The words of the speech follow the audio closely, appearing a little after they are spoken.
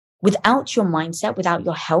without your mindset, without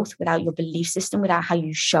your health, without your belief system, without how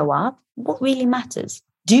you show up, what really matters?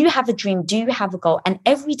 Do you have a dream? Do you have a goal? And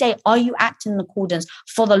every day, are you acting in accordance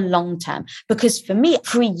for the long term? Because for me,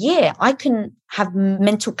 for a year, I couldn't have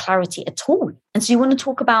mental clarity at all. And so you want to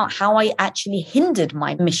talk about how I actually hindered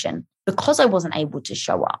my mission because I wasn't able to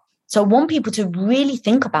show up. So I want people to really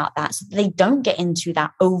think about that so that they don't get into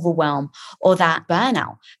that overwhelm or that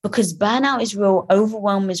burnout, because burnout is real,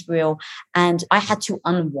 overwhelm is real, and I had to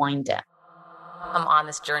unwind it. Come on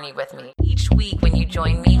this journey with me. Each week when you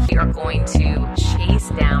join me, we are going to chase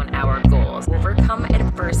down our goals, overcome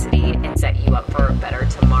adversity, and set you up for a better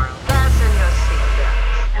tomorrow. Fasten your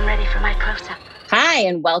seatbelts. I'm ready for my close-up. Hi,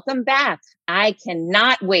 and welcome back. I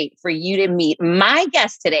cannot wait for you to meet my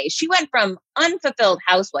guest today. She went from unfulfilled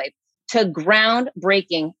housewife to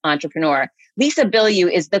groundbreaking entrepreneur. Lisa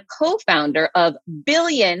Bilyeu is the co-founder of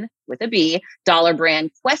Billion, with a B, dollar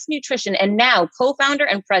brand Quest Nutrition, and now co-founder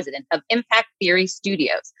and president of Impact Theory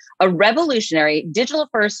Studios, a revolutionary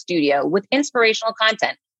digital-first studio with inspirational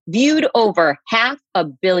content viewed over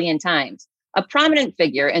 500 million times. A prominent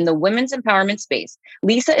figure in the women's empowerment space,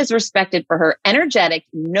 Lisa is respected for her energetic,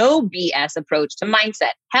 no BS approach to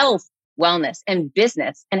mindset, health, wellness, and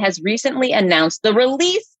business, and has recently announced the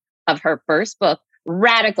release of her first book,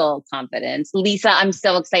 Radical Confidence. Lisa, I'm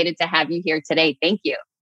so excited to have you here today. Thank you.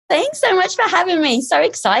 Thanks so much for having me. So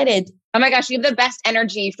excited. Oh my gosh, you have the best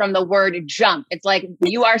energy from the word jump. It's like,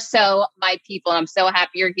 you are so my people. And I'm so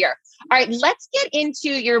happy you're here. All right, let's get into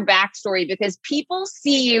your backstory, because people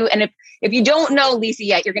see you. And if you don't know Lisa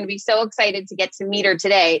yet, you're going to be so excited to get to meet her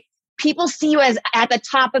today. People see you as at the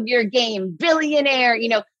top of your game, billionaire,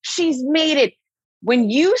 she's made it.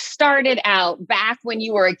 When you started out back when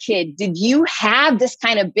you were a kid, did you have this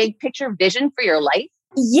kind of big picture vision for your life?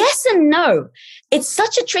 Yes and no. It's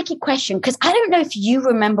such a tricky question, because I don't know if you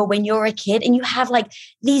remember when you're a kid and you have like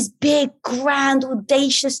these big, grand,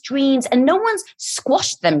 audacious dreams and no one's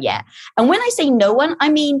squashed them yet. And when I say no one, I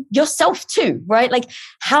mean yourself too, right? Like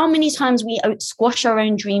how many times we squash our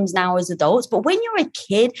own dreams now as adults. But when you're a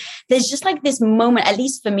kid, there's just like this moment, at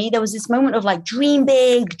least for me, there was this moment of like dream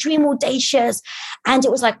big, dream audacious. And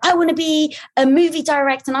it was like, I want to be a movie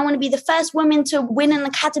director and I want to be the first woman to win an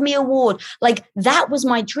Academy Award. Like that was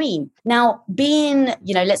my dream. Now, being,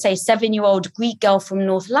 let's say a 7-year-old Greek girl from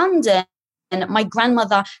North London, and my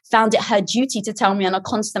grandmother found it her duty to tell me on a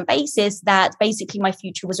constant basis that basically my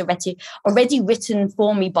future was already written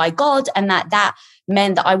for me by God, and that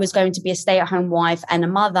meant that I was going to be a stay-at-home wife and a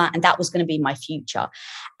mother, and that was going to be my future.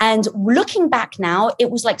 And looking back now, it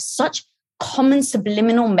was like such common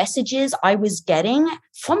subliminal messages I was getting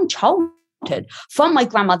from childhood. From my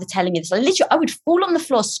grandmother telling me this. Like, literally, I would fall on the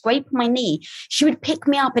floor, scrape my knee. She would pick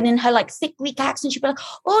me up and in her like thick Greek accent, she'd be like,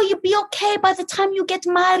 oh, you'll be okay by the time you get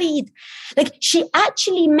married. Like she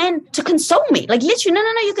actually meant to console me. Like literally, no,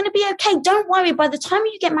 you're going to be okay. Don't worry. By the time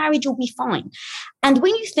you get married, you'll be fine. And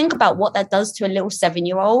when you think about what that does to a little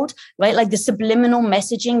 7-year-old, right? Like the subliminal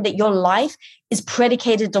messaging that your life is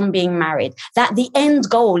predicated on being married, that the end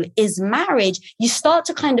goal is marriage, you start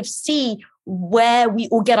to kind of see where we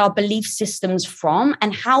all get our belief systems from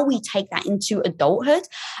and how we take that into adulthood.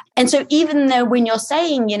 And so even though when you're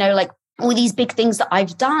saying, like all these big things that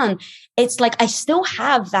I've done, it's like I still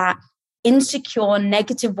have that insecure,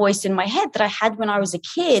 negative voice in my head that I had when I was a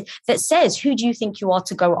kid that says, who do you think you are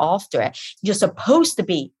to go after it? You're supposed to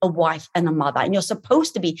be a wife and a mother, and you're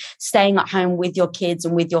supposed to be staying at home with your kids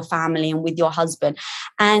and with your family and with your husband.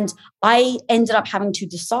 And I ended up having to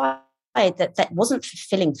decide that wasn't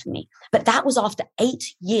fulfilling for me. But that was after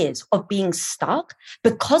 8 years of being stuck,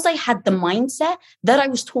 because I had the mindset that I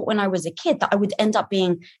was taught when I was a kid that I would end up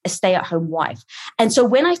being a stay-at-home wife. And so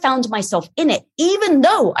when I found myself in it, even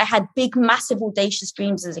though I had big, massive, audacious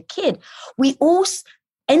dreams as a kid, we all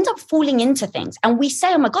end up falling into things. And we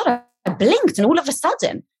say, oh my God, I blinked and all of a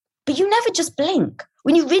sudden. But you never just blink.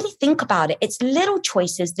 When you really think about it, it's little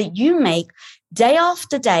choices that you make day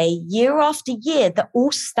after day, year after year that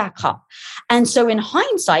all stack up. And so in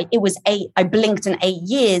hindsight, it was I blinked in 8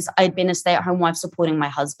 years. I'd been a stay-at-home wife supporting my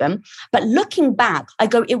husband. But looking back, I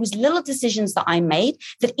go, it was little decisions that I made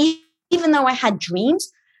that even though I had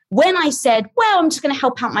dreams, when I said, well, I'm just going to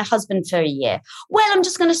help out my husband for a year. Well, I'm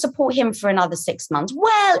just going to support him for another 6 months.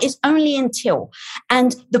 Well, it's only until.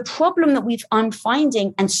 And the problem that I'm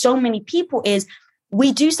finding, and so many people, is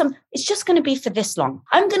we do it's just going to be for this long.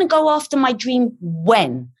 I'm going to go after my dream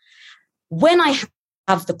when I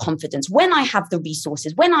have the confidence, when I have the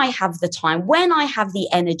resources, when I have the time, when I have the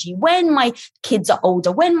energy, when my kids are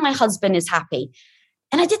older, when my husband is happy.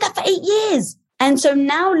 And I did that for 8 years. And so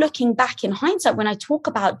now looking back in hindsight, when I talk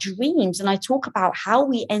about dreams and I talk about how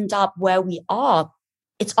we end up where we are,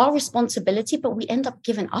 it's our responsibility, but we end up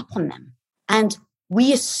giving up on them. And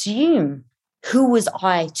we assume, who was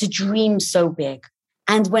I to dream so big?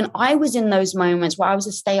 And when I was in those moments where I was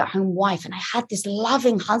a stay-at-home wife and I had this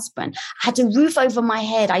loving husband, I had a roof over my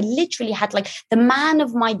head, I literally had like the man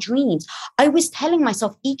of my dreams. I was telling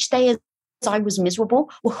myself each day as I was miserable,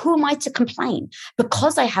 well, who am I to complain?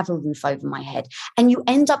 Because I have a roof over my head. And you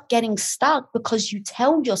end up getting stuck because you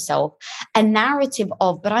tell yourself a narrative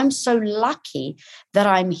of, but I'm so lucky that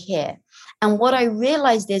I'm here. And what I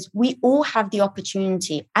realized is we all have the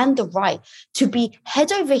opportunity and the right to be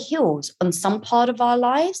head over heels on some part of our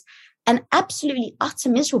lives and absolutely utter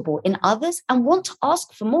miserable in others, and want to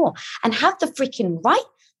ask for more and have the freaking right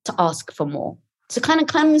to ask for more. So kind of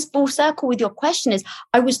comes full circle with your question is,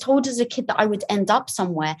 I was told as a kid that I would end up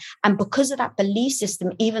somewhere. And because of that belief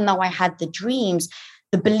system, even though I had the dreams,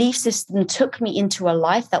 the belief system took me into a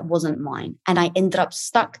life that wasn't mine. And I ended up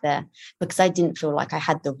stuck there because I didn't feel like I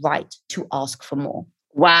had the right to ask for more.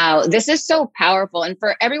 Wow, this is so powerful. And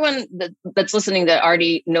for everyone that's listening that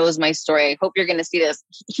already knows my story, I hope you're going to see this.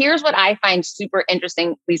 Here's what I find super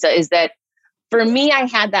interesting, Lisa, is that for me, I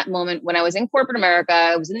had that moment when I was in corporate America.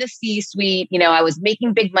 I was in the C-suite, I was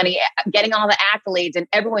making big money, getting all the accolades, and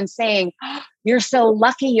everyone's saying, oh, you're so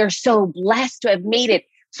lucky, you're so blessed to have made it.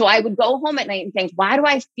 So I would go home at night and think, why do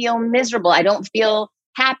I feel miserable? I don't feel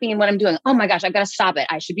happy in what I'm doing. Oh my gosh, I've got to stop it.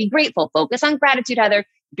 I should be grateful. Focus on gratitude, Heather.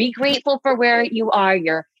 Be grateful for where you are.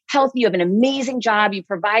 You're healthy. You have an amazing job. You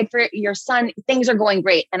provide for your son. Things are going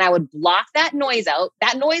great. And I would block that noise out.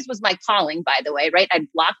 That noise was my calling, by the way, right? I'd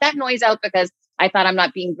block that noise out because I thought I'm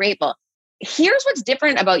not being grateful. Here's what's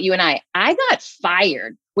different about you and I. I got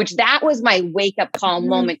fired, which that was my wake up call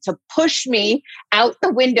moment to push me out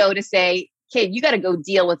the window to say, kid, you got to go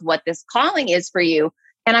deal with what this calling is for you.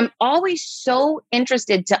 And I'm always so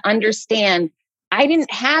interested to understand, I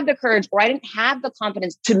didn't have the courage or I didn't have the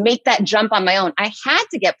confidence to make that jump on my own. I had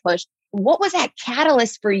to get pushed. What was that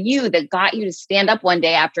catalyst for you that got you to stand up one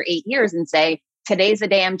day after 8 years and say, today's the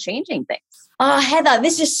day I'm changing things? Oh, Heather,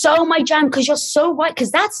 this is so my jam, because you're so right.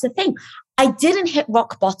 Because that's the thing. I didn't hit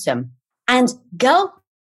rock bottom. And girl,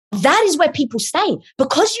 that is where people stay.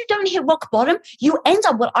 Because you don't hit rock bottom, you end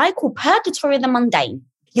up what I call purgatory of the mundane.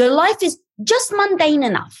 Your life is just mundane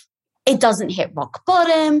enough. It doesn't hit rock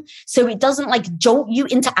bottom. So it doesn't like jolt you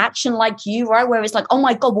into action like you, right? Where it's like, oh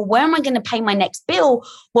my God, well, where am I going to pay my next bill?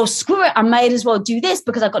 Well, screw it. I might as well do this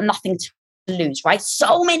because I've got nothing to lose, right?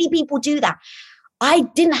 So many people do that. I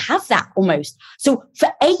didn't have that almost. So for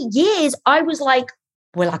 8 years, I was like,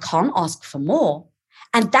 well, I can't ask for more.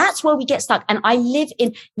 And that's where we get stuck. And I live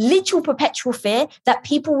in literal perpetual fear that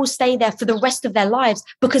people will stay there for the rest of their lives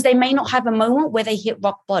because they may not have a moment where they hit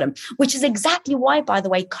rock bottom, which is exactly why, by the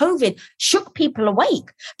way, COVID shook people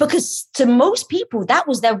awake, because to most people, that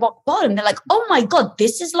was their rock bottom. They're like, oh my God,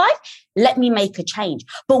 this is life. Let me make a change.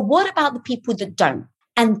 But what about the people that don't?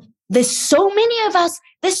 And there's so many of us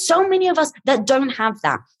that don't have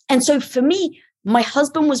that. And so for me, my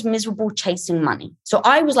husband was miserable chasing money. So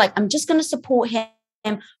I was like, I'm just going to support him.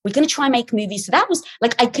 We're going to try and make movies. So that was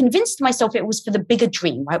like, I convinced myself it was for the bigger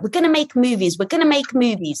dream, right? We're going to make movies.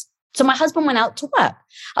 So my husband went out to work.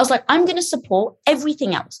 I was like, I'm going to support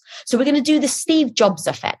everything else. So we're going to do the Steve Jobs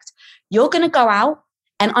effect. You're going to go out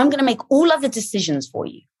and I'm going to make all other decisions for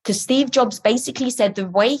you. Because Steve Jobs basically said the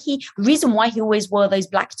reason why he always wore those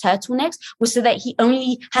black turtlenecks was so that he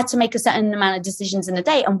only had to make a certain amount of decisions in a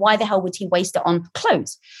day. And why the hell would he waste it on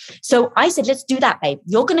clothes? So I said, let's do that, babe.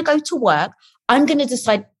 You're going to go to work. I'm going to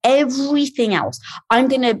decide everything else. I'm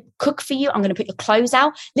going to cook for you. I'm going to put your clothes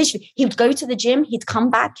out. Literally, he would go to the gym. He'd come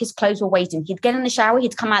back. His clothes were waiting. He'd get in the shower.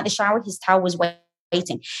 He'd come out of the shower. His towel was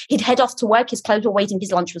waiting. He'd head off to work. His clothes were waiting.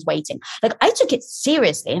 His lunch was waiting. Like, I took it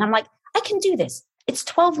seriously. And I'm like, I can do this. It's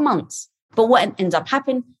 12 months. But what ends up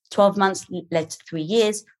happening, 12 months led to 3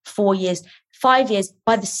 years, 4 years, 5 years.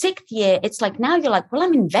 By the 6th year, it's like, now you're like, well,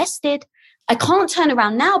 I'm invested. I can't turn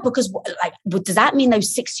around now because does that mean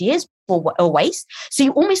those 6 years were a waste? So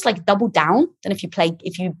you almost like double down. And if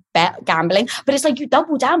you bet gambling, but it's like you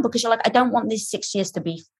double down because you're like, I don't want these 6 years to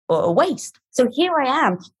be a waste. So here I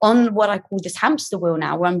am on what I call this hamster wheel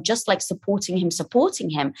now, where I'm just like supporting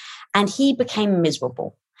him. And he became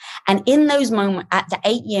miserable. And in those moments at the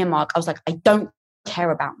 8-year mark, I was like, I don't care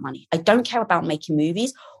about money. I don't care about making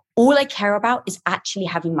movies. All I care about is actually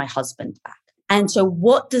having my husband back. And so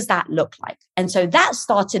what does that look like? And so that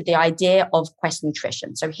started the idea of Quest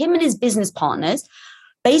Nutrition. So him and his business partners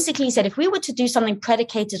basically said, if we were to do something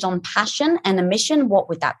predicated on passion and a mission, what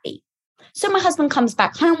would that be? So my husband comes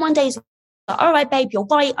back home one day. He's like, all right, babe, you're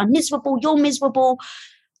right. I'm miserable. You're miserable.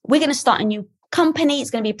 We're going to start a new company. It's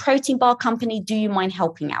going to be a protein bar company. Do you mind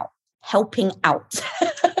helping out? helping out.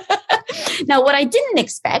 Now, what I didn't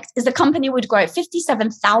expect is the company would grow at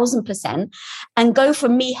 57,000% and go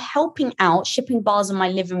from me helping out, shipping bars on my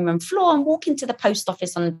living room floor and walking to the post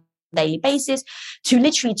office on a daily basis to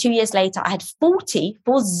literally 2 years later, I had 40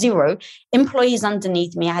 employees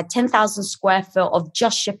underneath me. I had 10,000 square foot of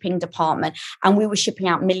just shipping department, and we were shipping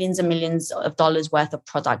out millions and millions of dollars worth of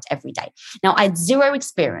product every day. Now, I had zero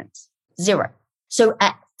experience, zero. So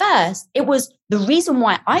at first, it was the reason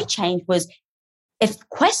why I changed was if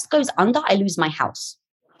Quest goes under, I lose my house.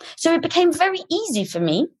 So it became very easy for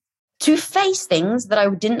me to face things that I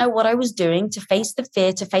didn't know what I was doing, to face the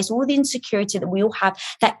fear, to face all the insecurity that we all have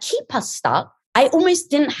that keep us stuck. I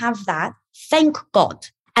almost didn't have that. Thank God.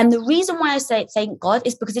 And the reason why I say thank God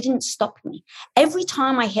is because it didn't stop me. Every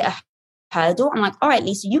time I hit a hurdle, I'm like, all right,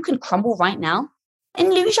 Lisa, you can crumble right now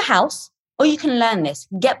and lose your house. Or you can learn this,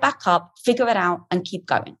 get back up, figure it out, and keep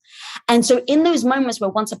going. And so in those moments where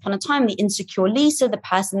once upon a time, the insecure Lisa, the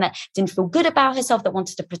person that didn't feel good about herself, that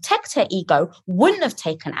wanted to protect her ego, wouldn't have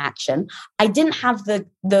taken action. I didn't have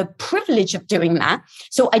the privilege of doing that.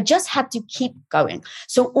 So I just had to keep going.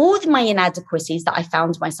 So all of my inadequacies that I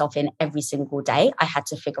found myself in every single day, I had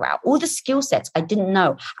to figure out. All the skill sets I didn't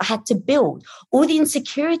know, I had to build. All the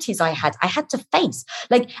insecurities I had to face.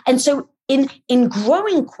 And so in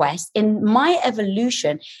growing Quest, in my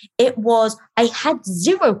evolution, it was, I had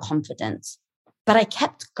zero confidence, but I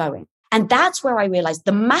kept going. And that's where I realized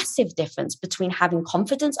the massive difference between having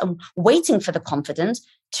confidence and waiting for the confidence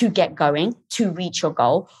to get going, to reach your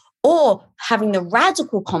goal, or having the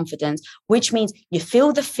radical confidence, which means you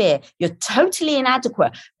feel the fear, you're totally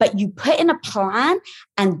inadequate, but you put in a plan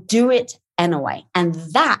and do it anyway. And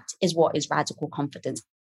that is what is radical confidence.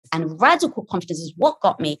 And radical confidence is what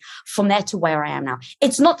got me from there to where I am now.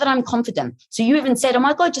 It's not that I'm confident. So you even said, oh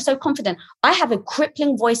my God, you're so confident. I have a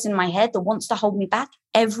crippling voice in my head that wants to hold me back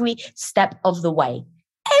every step of the way.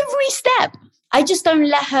 Every step. I just don't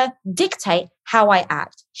let her dictate how I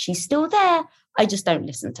act. She's still there. I just don't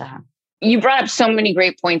listen to her. You brought up so many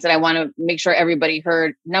great points that I want to make sure everybody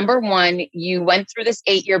heard. Number one, you went through this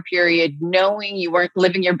 8-year period knowing you weren't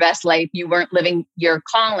living your best life. You weren't living your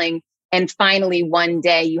calling. And finally, one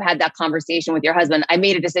day you had that conversation with your husband. I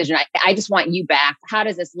made a decision. I just want you back. How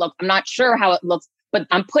does this look? I'm not sure how it looks, but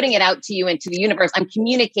I'm putting it out to you into the universe. I'm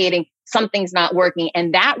communicating something's not working.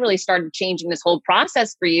 And that really started changing this whole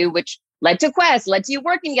process for you, which led to Quest, led to you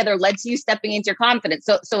working together, led to you stepping into your confidence.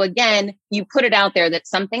 So again, you put it out there that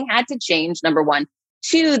something had to change, number one.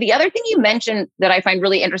 Two, the other thing you mentioned that I find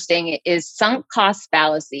really interesting is sunk cost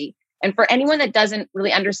fallacy. And for anyone that doesn't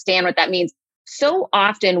really understand what that means, so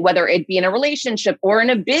often, whether it be in a relationship or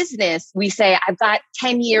in a business, we say, I've got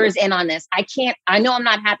 10 years in on this. I know I'm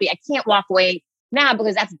not happy. I can't walk away now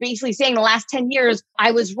because that's basically saying the last 10 years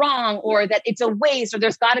I was wrong, or that it's a waste, or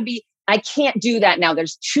there's got to be, I can't do that now.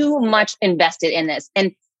 There's too much invested in this.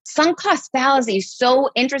 And sunk cost fallacy is so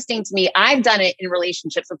interesting to me. I've done it in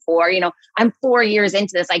relationships before. I'm 4 years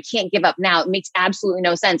into this. I can't give up now. It makes absolutely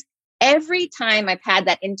no sense. Every time I've had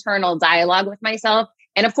that internal dialogue with myself,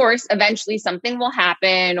 and of course, eventually something will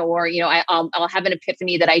happen, or, I'll have an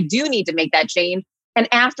epiphany that I do need to make that change.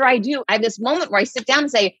 And after I do, I have this moment where I sit down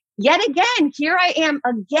and say, yet again, here I am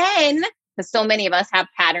again, because so many of us have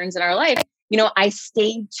patterns in our life. I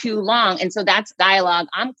stayed too long. And so that's dialogue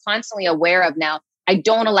I'm constantly aware of now. I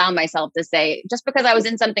don't allow myself to say, just because I was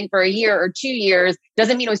in something for a year or 2 years,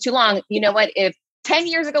 doesn't mean it was too long. You know what? If 10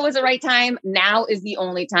 years ago was the right time, now is the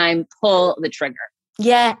only time, pull the trigger.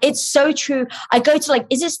 Yeah, it's so true. I go to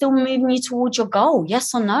is it still moving you towards your goal?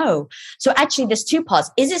 Yes or no? So actually there's two parts.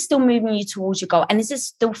 Is it still moving you towards your goal? And is it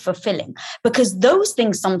still fulfilling? Because those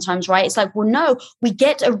things sometimes, right? It's well, no, we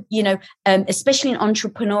get especially in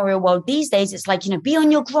entrepreneurial world these days, it's be on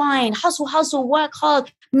your grind, hustle, work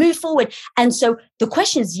hard, move forward. And so the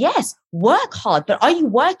question is, yes, work hard, but are you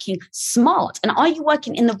working smart? And are you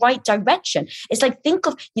working in the right direction? It's think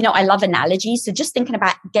of, I love analogies. So just thinking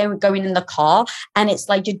about going in the car, and it's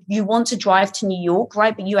you want to drive to New York,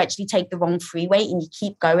 right? But you actually take the wrong freeway and you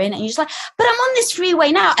keep going. And you're just but I'm on this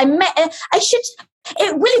freeway now.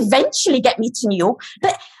 It will eventually get me to New York,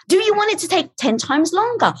 but do you want it to take 10 times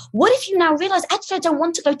longer? What if you now realize, actually, I don't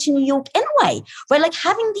want to go to New York anyway, right?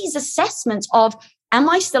 Having these assessments of, am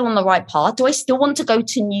I still on the right path? Do I still want to go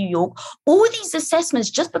to New York? All these assessments,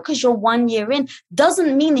 just because you're 1 year in,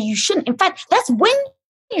 doesn't mean that you shouldn't. In fact, that's when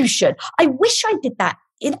you should. I wish I did that.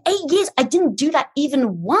 In 8 years, I didn't do that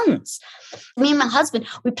even once. Me and my husband,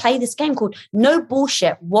 we play this game called No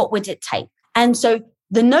Bullshit, What Would It Take? And so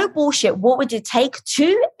the no bullshit, what would it take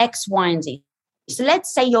to X, Y, and Z? So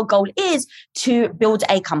let's say your goal is to build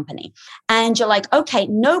a company and you're like, okay,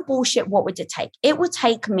 no bullshit. What would it take? It would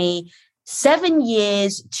take me 7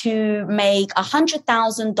 years to make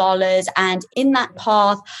 $100,000. And in that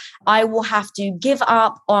path, I will have to give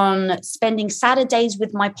up on spending Saturdays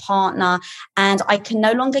with my partner and I can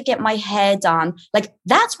no longer get my hair done. Like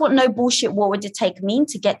that's what no bullshit. What would it take mean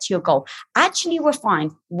to get to your goal? Actually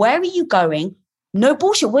refine. Where are you going? No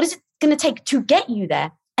bullshit. What is it going to take to get you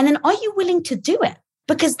there? And then are you willing to do it?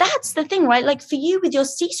 Because that's the thing, right? Like for you with your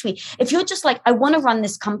C-suite, if you're just like, I want to run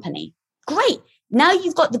this company, great. Now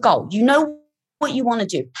you've got the goal. You know what you want to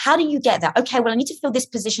do. How do you get there? Okay, well, I need to fill this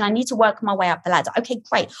position. I need to work my way up the ladder. Okay,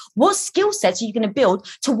 great. What skill sets are you going to build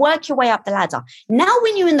to work your way up the ladder? Now,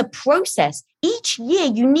 when you're in the process, each year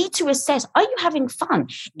you need to assess, are you having fun?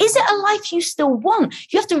 Is it a life you still want?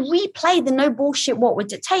 You have to replay the no bullshit, what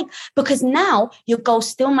would it take? Because now your goal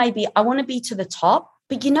still may be, I want to be to the top,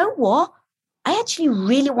 but you know what? I actually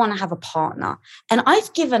really want to have a partner. And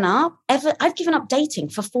I've given up dating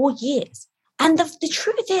for 4 years. And the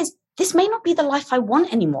truth is, this may not be the life I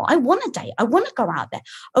want anymore. I want to date. I want to go out there.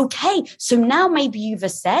 Okay, so now maybe you've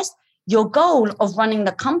assessed your goal of running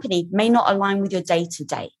the company may not align with your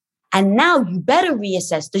day-to-day. And now you better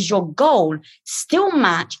reassess, does your goal still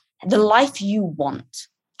match the life you want?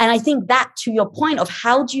 And I think that, to your point of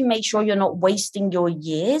how do you make sure you're not wasting your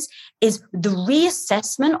years, is the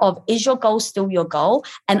reassessment of, is your goal still your goal?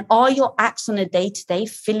 And are your acts on a day-to-day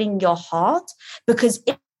filling your heart? Because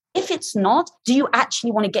if it's not, do you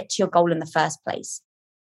actually want to get to your goal in the first place?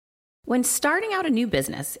 When starting out a new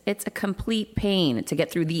business, it's a complete pain to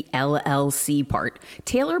get through the LLC part.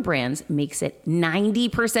 Tailor Brands makes it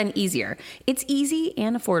 90% easier. It's easy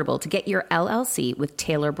and affordable to get your LLC with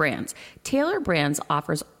Tailor Brands. Tailor Brands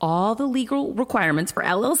offers all the legal requirements for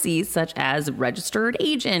LLCs, such as registered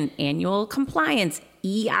agent, annual compliance,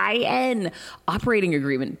 EIN, operating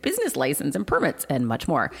agreement, business license, and permits, and much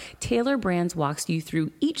more. Tailor Brands walks you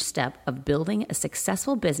through each step of building a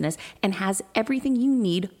successful business and has everything you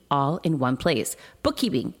need all in one place.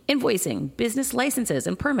 Bookkeeping, invoicing, business licenses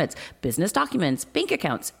and permits, business documents, bank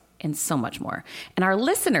accounts, and so much more. And our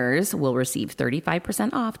listeners will receive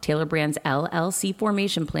 35% off Tailor Brands LLC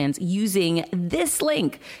formation plans using this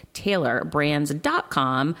link,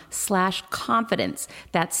 tailorbrands.com/confidence.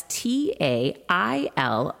 That's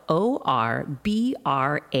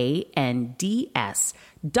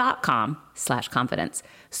TAILORBRANDS.com/confidence.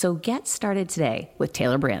 So get started today with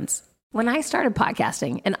Tailor Brands. When I started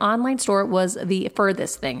podcasting, an online store was the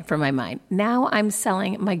furthest thing from my mind. Now I'm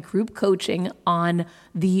selling my group coaching on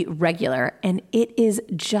the regular, and it is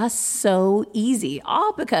just so easy,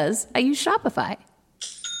 all because I use Shopify.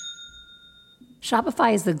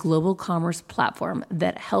 Shopify is the global commerce platform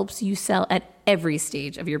that helps you sell at every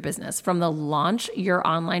stage of your business, from the launch your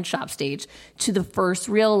online shop stage to the first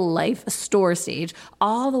real life store stage,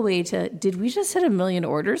 all the way to, did we just hit 1 million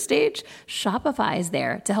orders stage? Shopify is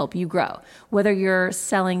there to help you grow. Whether you're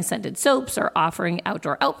selling scented soaps or offering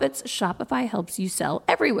outdoor outfits, Shopify helps you sell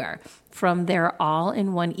everywhere. From their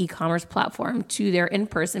all-in-one e-commerce platform to their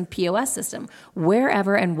in-person POS system,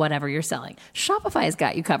 wherever and whatever you're selling, Shopify's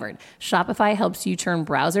got you covered. Shopify helps you turn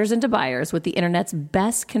browsers into buyers with the internet's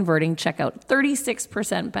best converting checkout,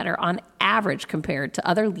 36% better on average compared to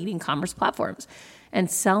other leading commerce platforms,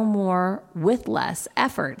 and sell more with less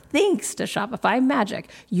effort thanks to Shopify Magic,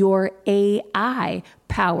 your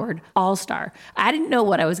AI-powered all-star. I didn't know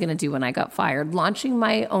what I was going to do when I got fired. Launching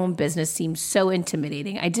my own business seemed so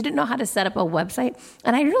intimidating. I didn't know how to set up a website,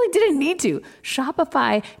 and I really didn't need to.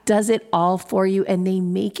 Shopify does it all for you, and they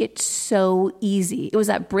make it so easy. It was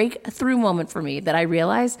that breakthrough moment for me that I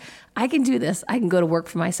realized I can do this. I can go to work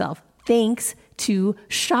for myself thanks to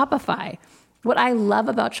Shopify. What I love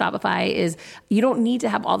about Shopify is you don't need to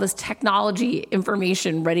have all this technology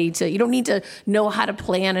information ready to, you don't need to know how to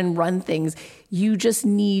plan and run things. You just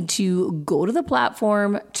need to go to the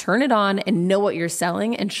platform, turn it on, and know what you're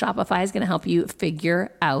selling, and Shopify is going to help you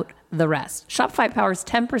figure out the rest. Shopify powers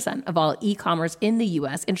 10% of all e-commerce in the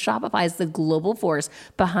US, and Shopify is the global force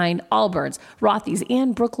behind Allbirds, Rothy's,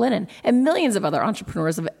 and Brooklinen, and millions of other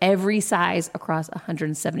entrepreneurs of every size across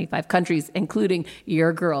 175 countries, including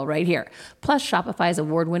your girl right here. Plus, Shopify's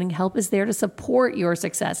award-winning help is there to support your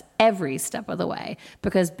success every step of the way,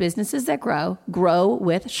 because businesses that grow, grow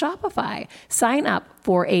with Shopify. Sign up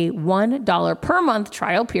for a $1 per month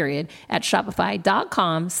trial period at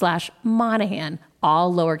shopify.com/Monahan,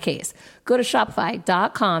 all lowercase. Go to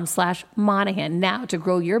shopify.com/Monahan now to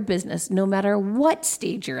grow your business no matter what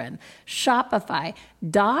stage you're in.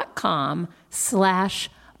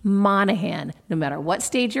 Shopify.com/Monahan. No matter what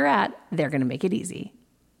stage you're at, they're going to make it easy.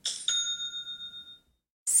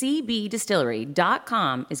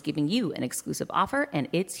 CBDistillery.com is giving you an exclusive offer, and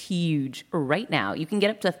it's huge. Right now, you can get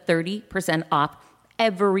up to 30% off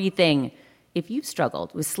everything. If you've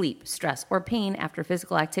struggled with sleep, stress, or pain after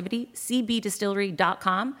physical activity,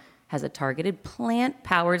 CBDistillery.com has a targeted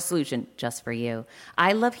plant-powered solution just for you.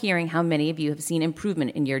 I love hearing how many of you have seen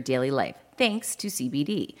improvement in your daily life thanks to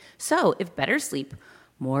CBD. So if better sleep,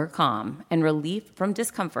 more calm, and relief from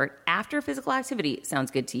discomfort after physical activity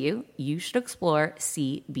sounds good to you, you should explore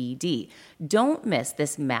CBD. Don't miss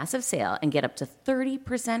this massive sale and get up to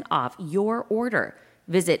 30% off your order.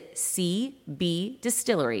 Visit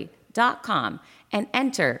cbdistillery.com and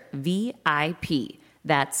enter VIP.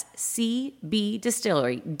 That's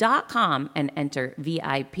cbdistillery.com and enter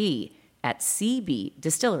VIP at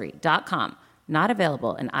cbdistillery.com. Not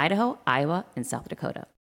available in Idaho, Iowa, and South Dakota.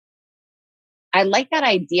 I like that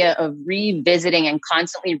idea of revisiting and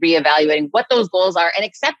constantly reevaluating what those goals are and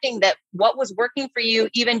accepting that what was working for you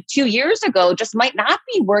even 2 years ago just might not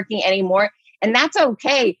be working anymore. And that's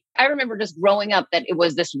okay. I remember just growing up that it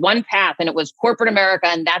was this one path and it was corporate America.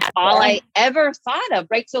 And that's all I ever thought of,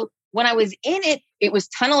 right? So when I was in it, it was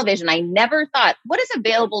tunnel vision. I never thought, what is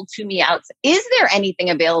available to me outside? Is there anything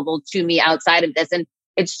available to me outside of this? And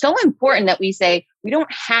it's so important that we say, we don't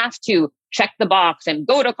have to check the box and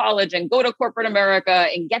go to college and go to corporate America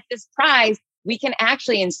and get this prize. We can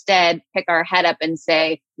actually instead pick our head up and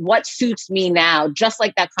say, what suits me now? Just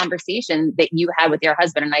like that conversation that you had with your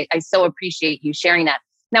husband. And I so appreciate you sharing that.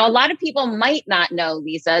 Now, a lot of people might not know,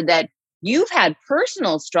 Lisa, that you've had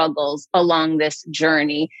personal struggles along this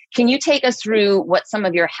journey. Can you take us through what some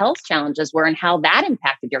of your health challenges were and how that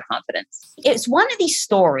impacted your confidence? It's one of these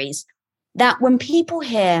stories that when people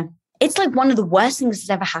hear, it's like one of the worst things that's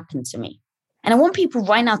ever happened to me. And I want people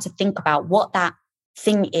right now to think about what that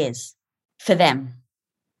thing is for them.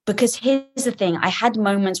 Because here's the thing, I had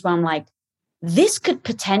moments where I'm like, this could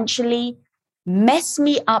potentially mess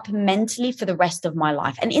me up mentally for the rest of my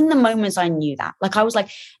life. And in the moments I knew that, like I was like,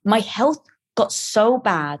 my health got so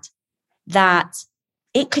bad that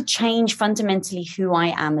it could change fundamentally who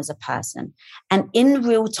I am as a person. And in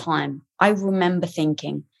real time, I remember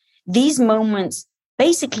thinking, these moments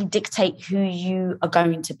basically dictate who you are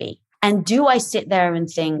going to be. And do I sit there and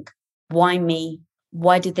think, why me?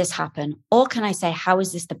 Why did this happen? Or can I say, how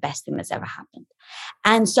is this the best thing that's ever happened?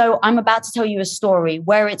 And so I'm about to tell you a story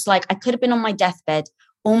where it's like, I could have been on my deathbed,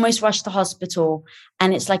 almost rushed to hospital.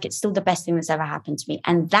 And it's like, it's still the best thing that's ever happened to me.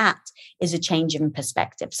 And that is a change in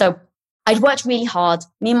perspective. So I'd worked really hard.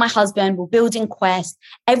 Me and my husband were building Quest.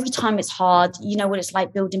 Every time it's hard, you know what it's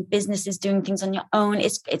like building businesses, doing things on your own.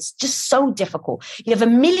 It's just so difficult. You have a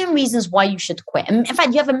million reasons why you should quit. In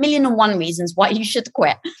fact, you have 1,000,001 reasons why you should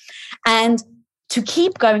quit. And to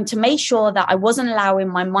keep going, to make sure that I wasn't allowing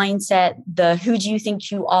my mindset, the who do you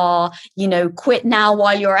think you are, you know, quit now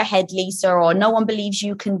while you're ahead, Lisa, or no one believes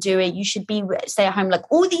you can do it. You should stay at home. Like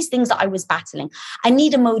all these things that I was battling. I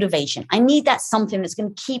need a motivation. I need that something that's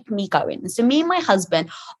going to keep me going. And so me and my husband,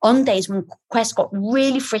 on days when Quest got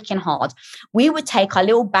really freaking hard, we would take our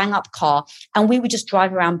little bang up car and we would just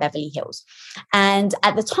drive around Beverly Hills. And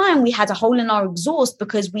at the time we had a hole in our exhaust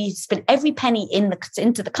because we spent every penny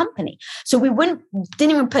into the company. So we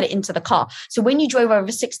didn't even put it into the car. So when you drove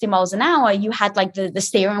over 60 miles an hour, you had like the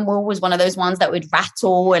steering wheel was one of those ones that would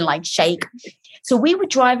rattle and like shake. So we would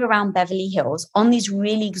drive around Beverly Hills on these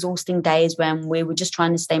really exhausting days when we were just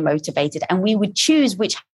trying to stay motivated, and we would choose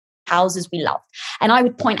which houses we loved. And I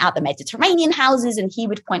would point out the Mediterranean houses and he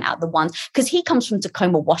would point out the ones, because he comes from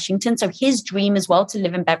Tacoma, Washington. So his dream as well to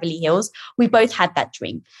live in Beverly Hills, we both had that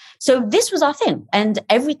dream. So this was our thing. And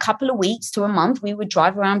every couple of weeks to a month, we would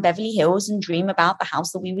drive around Beverly Hills and dream about the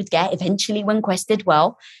house that we would get eventually when Quest did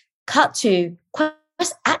well. Cut to Quest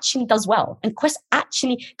actually does well. And Quest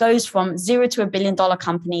actually goes from 0 to $1 billion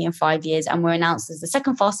company in 5 years. And we're announced as the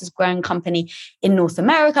second fastest growing company in North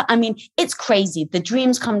America. I mean, it's crazy. The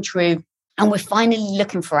dreams come true. And we're finally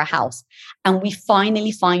looking for a house. And we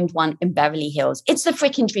finally find one in Beverly Hills. It's the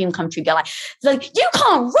freaking dream come true. You're like, you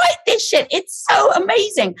can't write this shit. It's so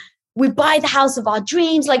amazing. We buy the house of our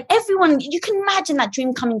dreams. Like everyone, you can imagine that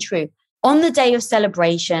dream coming true. On the day of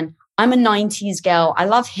celebration, I'm a 90s girl. I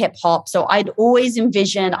love hip hop. So I'd always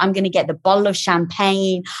envisioned I'm going to get the bottle of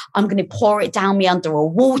champagne. I'm going to pour it down me under a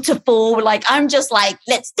waterfall. Like, I'm just like,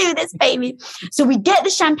 let's do this, baby. So we get the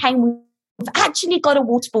champagne. We've actually got a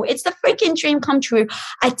waterfall. It's the freaking dream come true.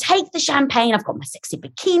 I take the champagne. I've got my sexy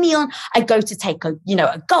bikini on. I go to take a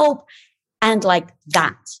gulp. And like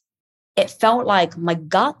that, it felt like my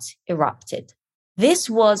gut erupted. This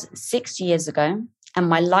was 6 years ago. And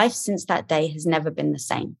my life since that day has never been the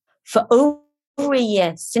same. For over a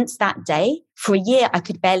year since that day, for a year, I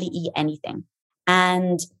could barely eat anything.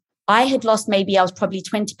 And I had lost, maybe I was probably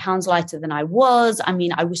 20 pounds lighter than I was. I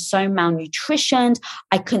mean, I was so malnutritioned.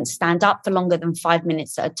 I couldn't stand up for longer than 5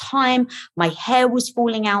 minutes at a time. My hair was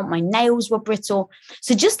falling out. My nails were brittle.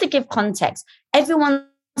 So just to give context, everyone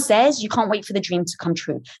says you can't wait for the dream to come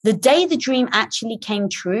true. The day the dream actually came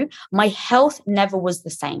true, my health never was the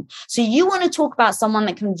same. So you want to talk about someone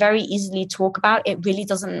that can very easily talk about, it really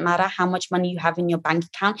doesn't matter how much money you have in your bank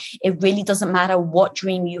account. It really doesn't matter what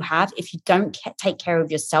dream you have. If you don't take care of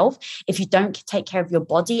yourself, if you don't take care of your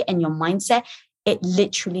body and your mindset, it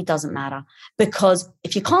literally doesn't matter. Because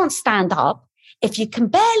if you can't stand up, if you can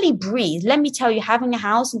barely breathe, let me tell you, having a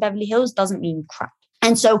house in Beverly Hills doesn't mean crap.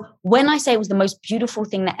 And so when I say it was the most beautiful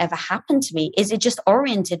thing that ever happened to me, is it just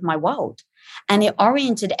oriented my world. And it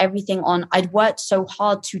oriented everything on, I'd worked so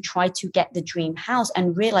hard to try to get the dream house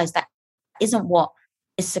and realize that isn't what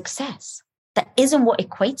is success. That isn't what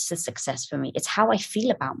equates to success for me. It's how I feel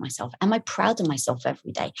about myself. Am I proud of myself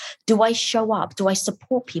every day? Do I show up? Do I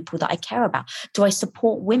support people that I care about? Do I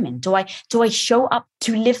support women? Do I show up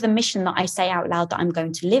to live the mission that I say out loud that I'm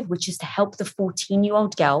going to live, which is to help the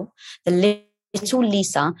 14-year-old girl, the little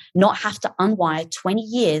Lisa, not have to unwire 20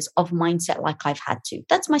 years of mindset like I've had to.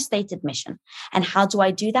 That's my stated mission. And how do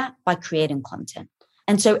I do that? By creating content.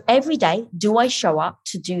 And so every day, do I show up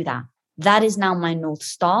to do that? That is now my North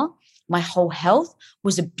Star. My whole health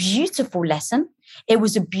was a beautiful lesson. It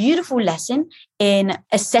was a beautiful lesson in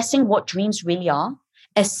assessing what dreams really are,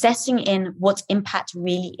 assessing in what impact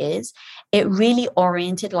really is. It really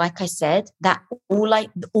oriented, like I said, that all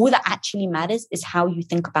that actually matters is how you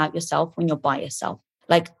think about yourself when you're by yourself.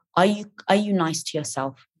 Like, are you nice to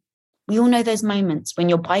yourself? We all know those moments when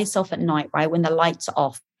you're by yourself at night, right? When the lights are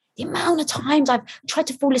off. The amount of times I've tried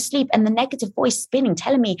to fall asleep and the negative voice spinning,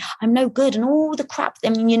 telling me I'm no good and all the crap. I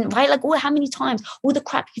mean, right? Like, how many times, all the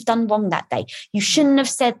crap you've done wrong that day. You shouldn't have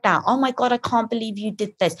said that. Oh my God, I can't believe you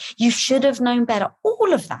did this. You should have known better.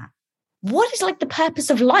 All of that. What is like the purpose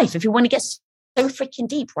of life if you want to get so freaking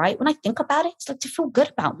deep, right? When I think about it, it's like to feel good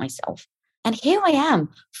about myself. And here I am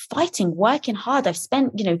fighting, working hard. I've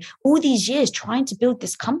spent, all these years trying to build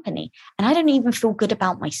this company and I don't even feel good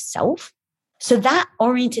about myself. So that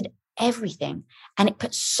oriented everything and it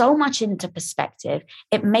put so much into perspective.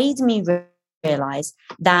 It made me realize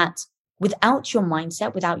that without your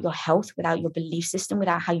mindset, without your health, without your belief system,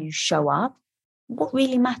 without how you show up, what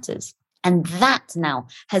really matters? And that now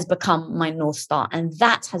has become my North Star and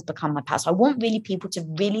that has become my path. So I want really people to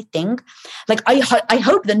really think, like, I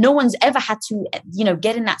hope that no one's ever had to,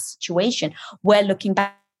 get in that situation where looking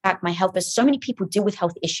back, my health, but so many people deal with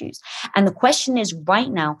health issues. And the question is right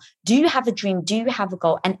now, do you have a dream? Do you have a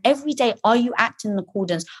goal? And every day, are you acting in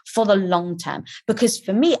accordance for the long term? Because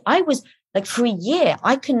for me, I was like, for a year,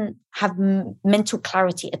 I couldn't have mental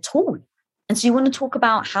clarity at all. And so you want to talk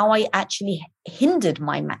about how I actually hindered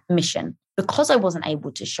my mission because I wasn't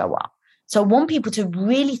able to show up. So I want people to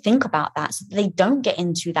really think about that so that they don't get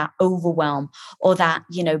into that overwhelm or that,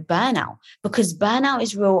 burnout, because burnout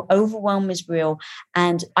is real, overwhelm is real,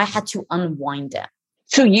 and I had to unwind it.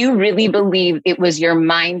 So you really believe it was your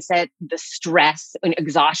mindset, the stress and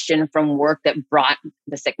exhaustion from work that brought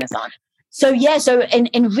the sickness on? So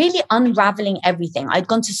in really unraveling everything, I'd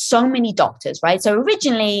gone to so many doctors, right? So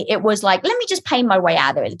originally it was like, let me just pay my way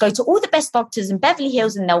out of it. Go to all the best doctors in Beverly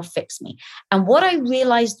Hills and they'll fix me. And what I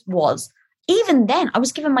realized was, even then, I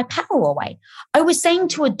was giving my power away. I was saying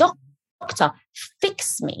to a doctor,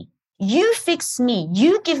 fix me. You fix me.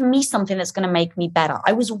 You give me something that's going to make me better.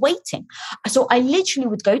 I was waiting. So I literally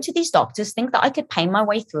would go to these doctors, think that I could pay my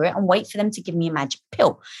way through it and wait for them to give me a magic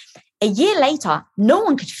pill. A year later, no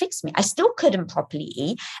one could fix me. I still couldn't properly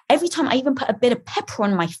eat. Every time I even put a bit of pepper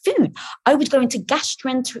on my food, I would go into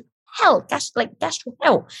gastro hell.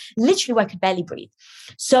 Literally, I could barely breathe.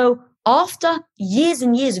 So after years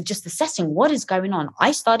and years of just assessing what is going on,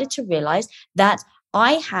 I started to realize that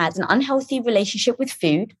I had an unhealthy relationship with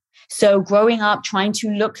food. So growing up, trying to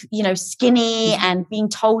look, skinny and being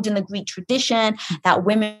told in the Greek tradition that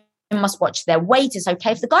women must watch their weight. It's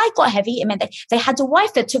okay. If the guy got heavy, it meant they had a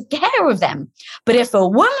wife that took care of them. But if a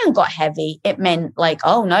woman got heavy, it meant like,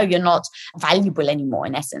 oh no, you're not valuable anymore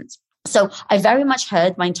in essence. So I very much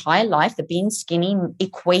heard my entire life that being skinny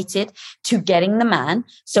equated to getting the man.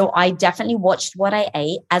 So I definitely watched what I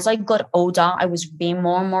ate. As I got older, I was being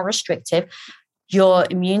more and more restrictive. Your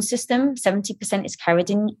immune system, 70% is carried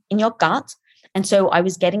in your gut. And so I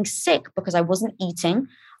was getting sick because I wasn't eating.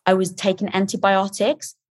 I was taking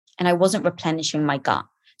antibiotics and I wasn't replenishing my gut.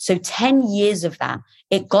 So 10 years of that,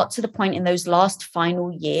 it got to the point in those last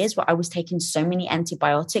final years where I was taking so many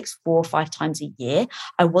antibiotics 4 or 5 times a year,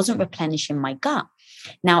 I wasn't replenishing my gut.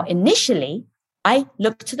 Now, initially, I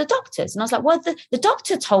looked to the doctors and I was like, well, the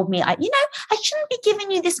doctor told me, I shouldn't be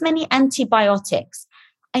giving you this many antibiotics.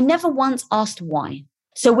 I never once asked why.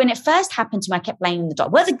 So when it first happened to me, I kept blaming the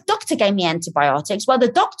doctor. Well, the doctor gave me antibiotics. Well, the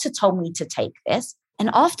doctor told me to take this. And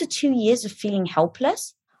after 2 years of feeling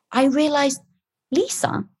helpless, I realized,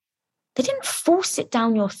 Lisa, they didn't force it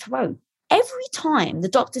down your throat. Every time the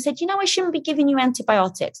doctor said, I shouldn't be giving you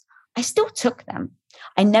antibiotics, I still took them.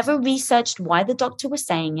 I never researched why the doctor was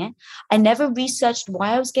saying it. I never researched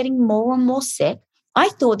why I was getting more and more sick. I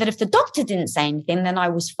thought that if the doctor didn't say anything, then I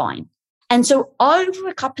was fine. And so over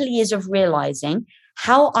a couple of years of realizing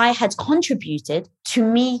how I had contributed to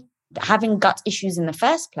me having gut issues in the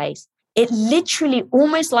first place, it literally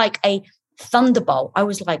almost like a thunderbolt. I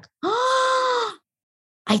was like,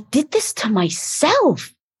 I did this to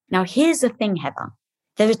myself. Now, here's the thing, Heather.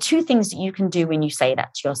 There are two things that you can do when you say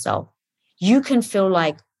that to yourself. You can feel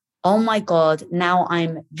like, oh my God, now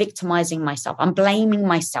I'm victimizing myself. I'm blaming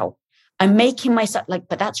myself. I'm making myself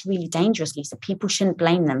but that's really dangerous, Lisa. People shouldn't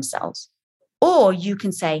blame themselves. Or you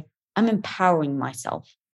can say, I'm empowering myself.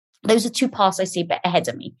 Those are two paths I see ahead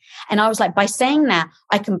of me. And I was like, by saying that,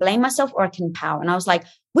 I can blame myself or I can empower. And I was like,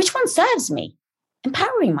 which one serves me?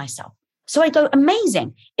 Empowering myself. So I go,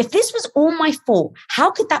 amazing. If this was all my fault,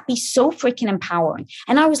 how could that be so freaking empowering?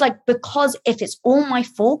 And I was like, because if it's all my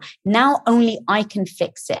fault, now only I can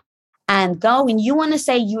fix it. And girl, when you want to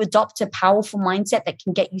say you adopt a powerful mindset that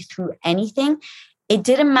can get you through anything, it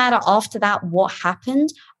didn't matter after that what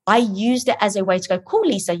happened. I used it as a way to go, cool,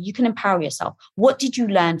 Lisa, you can empower yourself. What did you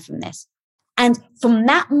learn from this? And from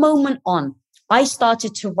that moment on, I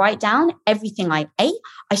started to write down everything I ate.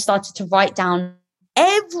 I started to write down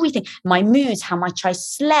everything, my moods, how much I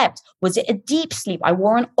slept. Was it a deep sleep? I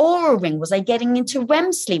wore an Oura ring. Was I getting into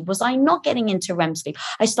REM sleep? Was I not getting into REM sleep?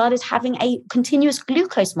 I started having a continuous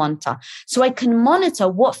glucose monitor so I can monitor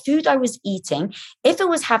what food I was eating, if it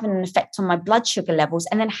was having an effect on my blood sugar levels,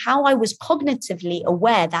 and then how I was cognitively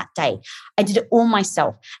aware that day. I did it all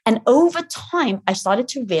myself. And over time, I started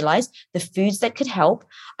to realize the foods that could help.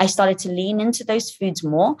 I started to lean into those foods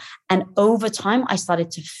more. And over time, I started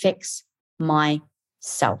to fix myself.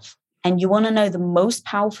 And you want to know the most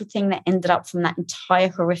powerful thing that ended up from that entire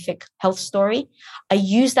horrific health story? I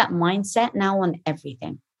use that mindset now on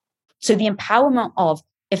everything. So the empowerment of,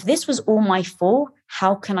 if this was all my fault,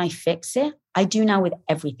 how can I fix it? I do now with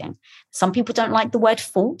everything. Some people don't like the word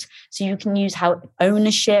fault, so you can use how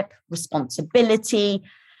ownership, responsibility,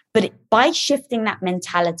 but by shifting that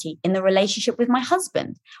mentality in the relationship with my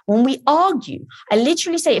husband, when we argue, I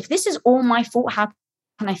literally say, if this is all my fault, how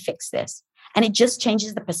can I fix this? And it just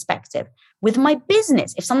changes the perspective. With my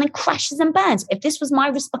business, if something crashes and burns, if this was my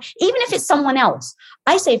responsibility, even if it's someone else,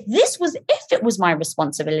 I say, if it was my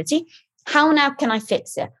responsibility, how now can I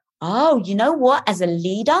fix it? Oh, you know what? As a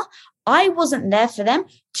leader, I wasn't there for them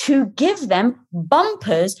to give them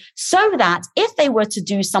bumpers so that if they were to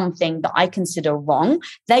do something that I consider wrong,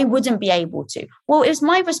 they wouldn't be able to. Well, it was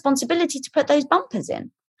my responsibility to put those bumpers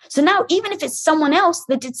in. So now, even if it's someone else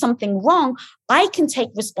that did something wrong, I can take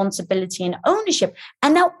responsibility and ownership,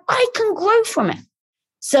 and now I can grow from it.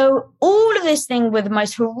 So all of this thing with the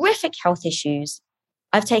most horrific health issues,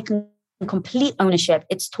 I've taken complete ownership.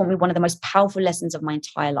 It's taught me one of the most powerful lessons of my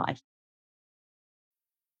entire life.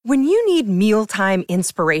 When you need mealtime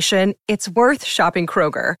inspiration, it's worth shopping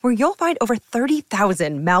Kroger, where you'll find over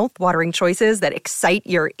 30,000 mouth-watering choices that excite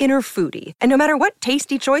your inner foodie. And no matter what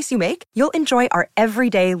tasty choice you make, you'll enjoy our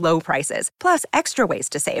everyday low prices, plus extra ways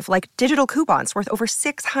to save, like digital coupons worth over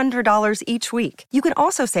 $600 each week. You can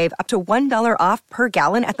also save up to $1 off per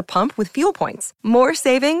gallon at the pump with fuel points. More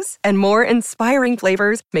savings and more inspiring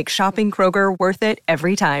flavors make shopping Kroger worth it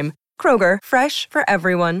every time. Kroger, fresh for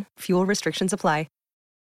everyone. Fuel restrictions apply.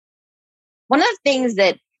 One of the things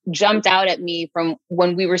that jumped out at me from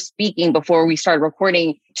when we were speaking before we started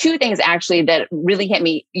recording, two things actually that really hit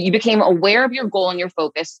me. You became aware of your goal and your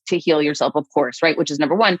focus to heal yourself, of course, right? Which is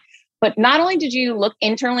number one. But not only did you look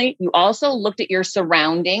internally, you also looked at your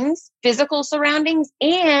surroundings, physical surroundings,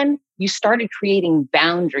 and you started creating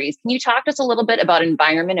boundaries. Can you talk to us a little bit about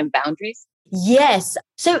environment and boundaries? Yes.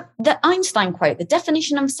 So the Einstein quote, the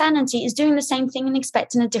definition of sanity is doing the same thing and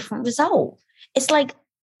expecting a different result. It's like,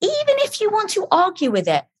 even if you want to argue with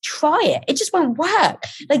it, try it. It just won't work.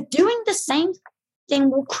 Like doing the same thing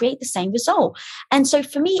will create the same result. And so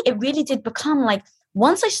for me, it really did become like,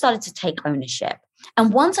 once I started to take ownership,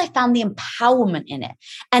 And once I found the empowerment in it,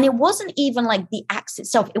 and it wasn't even like the acts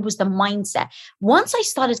itself, it was the mindset. Once I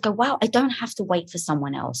started to go, wow, I don't have to wait for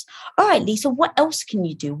someone else. All right, Lisa, what else can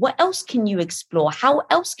you do? What else can you explore? How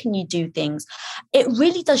else can you do things? It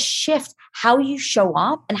really does shift how you show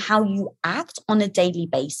up and how you act on a daily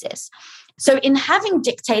basis. So in having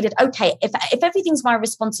dictated, okay, if everything's my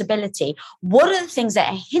responsibility, what are the things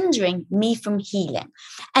that are hindering me from healing?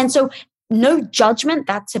 And so no judgment,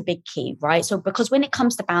 that's a big key, right? So because when it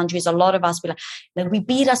comes to boundaries, a lot of us, we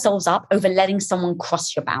beat ourselves up over letting someone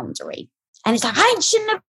cross your boundary. And it's like, I shouldn't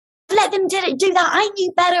have let them do that. I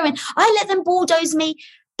knew better and I let them bulldoze me.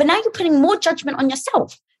 But now you're putting more judgment on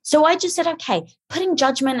yourself. So I just said, okay, putting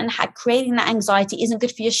judgment and creating that anxiety isn't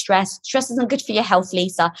good for your stress. Stress isn't good for your health,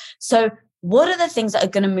 Lisa. So what are the things that are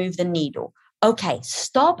going to move the needle? Okay,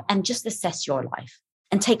 stop and just assess your life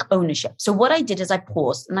and take ownership. So what I did is I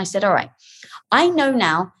paused and I said, all right, I know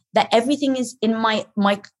now that everything is in my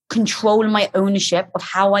control and my ownership of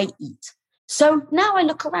how I eat. So now I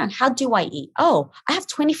look around. How do I eat? Oh, I have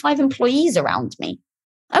 25 employees around me.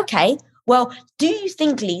 Okay, well, do you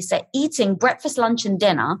think, Lisa, eating breakfast, lunch, and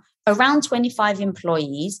dinner around 25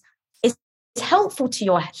 employees is helpful to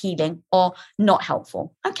your healing or not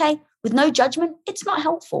helpful? Okay, with no judgment, it's not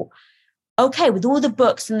helpful. Okay, with all the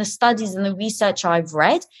books and the studies and the research I've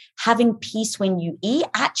read, having peace when you eat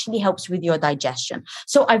actually helps with your digestion.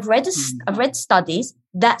 So I've read studies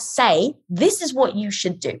that say this is what you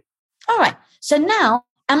should do. All right, so now,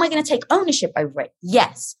 am I going to take ownership over it?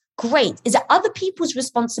 Yes. Great. Is it other people's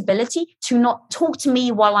responsibility to not talk to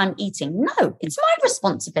me while I'm eating? No, it's my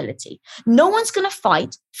responsibility. No one's going to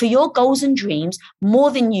fight for your goals and dreams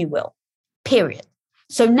more than you will, period.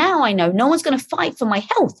 So now I know no one's going to fight for my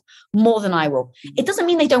health more than I will. It doesn't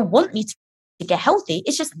mean they don't want me to get healthy.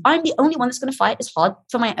 It's just I'm the only one that's going to fight as hard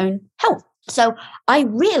for my own health. So I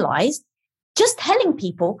realized just telling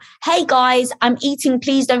people, hey guys, I'm eating,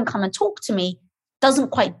 please don't come and talk to me, doesn't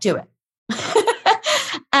quite do it.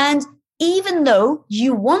 And even though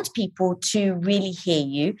you want people to really hear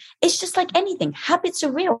you, it's just like anything. Habits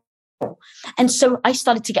are real. And so I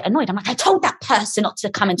started to get annoyed. I'm like, I told that person not to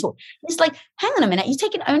come and talk. It's like, hang on a minute. Are you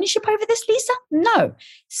taking ownership over this, Lisa? No.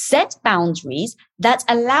 Set boundaries that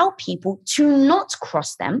allow people to not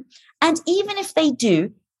cross them. And even if they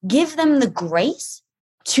do, give them the grace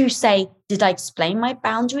to say, did I explain my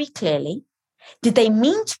boundary clearly? Did they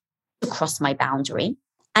mean to cross my boundary?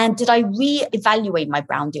 And did I reevaluate my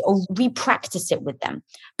boundary or re-practice it with them?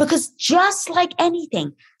 Because just like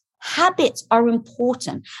anything, habits are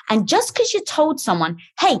important. And just because you told someone,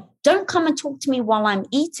 hey, don't come and talk to me while I'm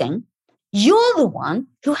eating, you're the one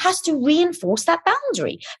who has to reinforce that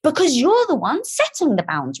boundary because you're the one setting the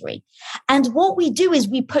boundary. And what we do is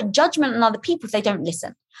we put judgment on other people if they don't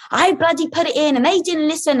listen. I bloody put it in and they didn't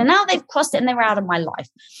listen and now they've crossed it and they're out of my life.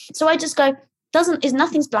 So I just go,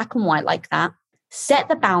 nothing's black and white like that. Set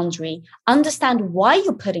the boundary, understand why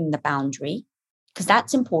you're putting the boundary, because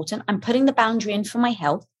that's important. I'm putting the boundary in for my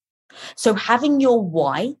health. So having your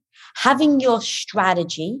why, having your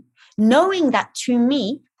strategy, knowing that to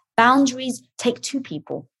me, boundaries take two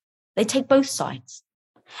people. They take both sides.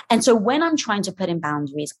 And so when I'm trying to put in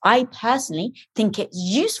boundaries, I personally think it's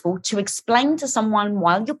useful to explain to someone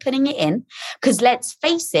while you're putting it in, because let's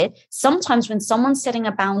face it, sometimes when someone's setting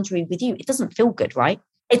a boundary with you, it doesn't feel good, right?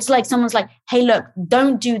 It's like someone's like, hey, look,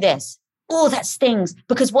 don't do this. Oh, that stings.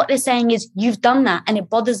 Because what they're saying is you've done that and it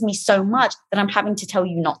bothers me so much that I'm having to tell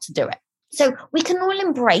you not to do it. So we can all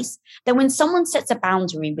embrace that when someone sets a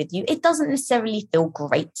boundary with you, it doesn't necessarily feel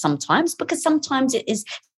great sometimes because sometimes it is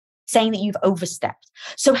saying that you've overstepped.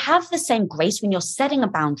 So have the same grace when you're setting a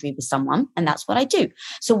boundary with someone. And that's what I do.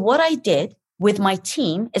 So what I did with my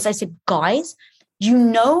team is I said, guys, you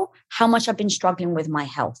know how much I've been struggling with my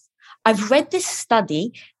health. I've read this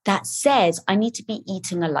study that says I need to be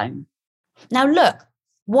eating alone. Now, look,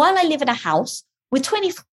 while I live in a house with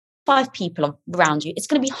 25 people around you, it's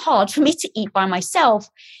going to be hard for me to eat by myself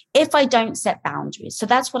if I don't set boundaries. So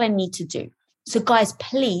that's what I need to do. So guys,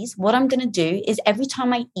 please, what I'm going to do is every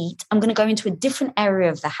time I eat, I'm going to go into a different area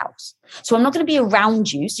of the house. So I'm not going to be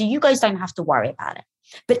around you. So you guys don't have to worry about it.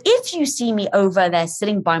 But if you see me over there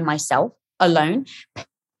sitting by myself alone,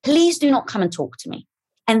 please do not come and talk to me.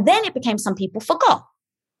 And then it became some people forgot.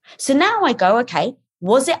 So now I go, okay,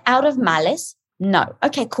 was it out of malice? No.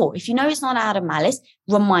 Okay, cool. If you know it's not out of malice,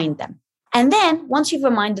 remind them. And then once you've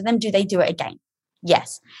reminded them, do they do it again?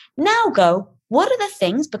 Yes. Now go, what are the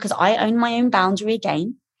things, because I own my own boundary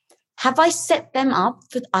again, have I set them up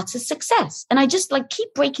for utter success? And I just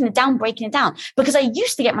keep breaking it down, because I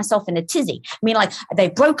used to get myself in a tizzy. I mean,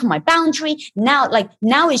 they've broken my boundary. Now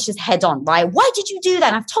it's just head on, right? Why did you do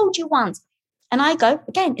that? I've told you once. And I go,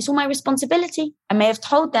 again, it's all my responsibility. I may have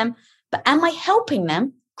told them, but am I helping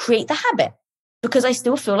them create the habit? Because I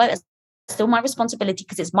still feel like it's still my responsibility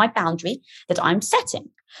because it's my boundary that I'm setting.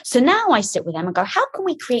 So now I sit with them and go, how can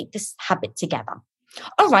we create this habit together?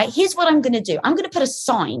 All right, here's what I'm going to do. I'm going to put a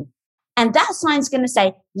sign, and that sign's going to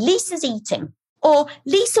say, Lisa's eating, or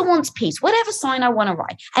Lisa wants peace, whatever sign I want to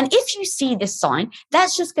write. And if you see this sign,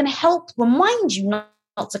 that's just going to help remind you not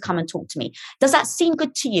to come and talk to me. Does that seem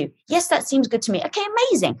good to you? Yes, that seems good to me. Okay,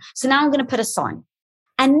 amazing. So now I'm going to put a sign.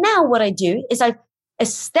 And now what I do is I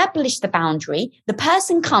establish the boundary. The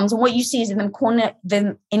person comes, and what you see is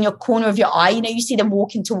them in your corner of your eye. You see them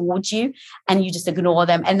walking towards you and you just ignore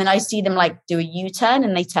them. And then I see them like do a U-turn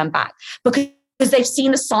and they turn back because they've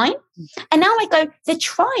seen the sign. And now I go, they're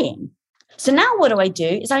trying. So now what do?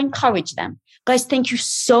 Is I encourage them. Guys, thank you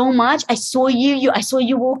so much. I saw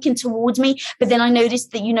you walking towards me, but then I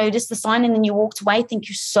noticed that you noticed the sign and then you walked away. Thank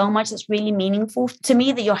you so much. That's really meaningful to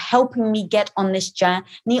me that you're helping me get on this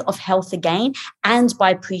journey of health again, and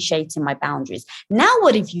by appreciating my boundaries. Now,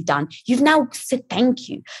 what have you done? You've now said thank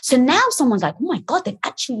you. So now someone's like, oh my God, they've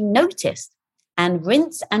actually noticed. And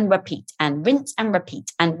rinse and repeat, and rinse and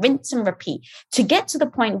repeat, and rinse and repeat to get to the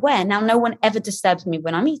point where now no one ever disturbs me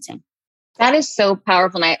when I'm eating. That is so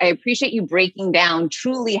powerful. And I appreciate you breaking down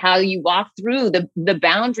truly how you walk through the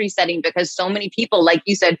boundary setting, because so many people, like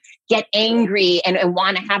you said, get angry and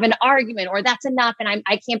want to have an argument, or that's enough and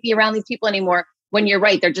I can't be around these people anymore. When you're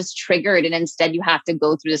right, they're just triggered. And instead you have to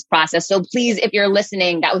go through this process. So please, if you're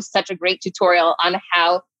listening, that was such a great tutorial on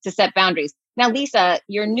how to set boundaries. Now, Lisa,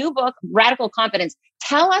 your new book, Radical Confidence,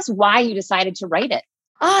 tell us why you decided to write it.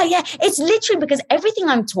 Yeah, it's literally because everything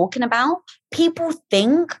I'm talking about, people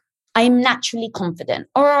think I'm naturally confident,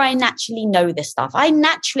 or I naturally know this stuff.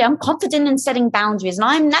 I'm confident in setting boundaries, and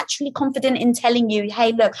I'm naturally confident in telling you,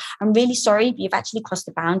 hey, look, I'm really sorry, but you've actually crossed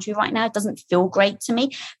the boundary right now. It doesn't feel great to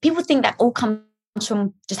me. People think that all comes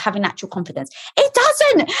from just having natural confidence. It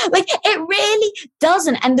doesn't. It really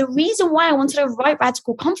doesn't. And the reason why I wanted to write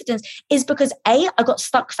Radical Confidence is because I got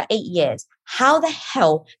stuck for 8 years. How the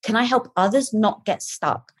hell can I help others not get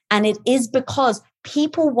stuck? And it is because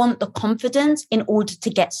people want the confidence in order to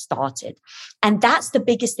get started. And that's the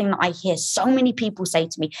biggest thing that I hear so many people say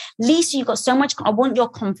to me, Lisa, you got so much, I want your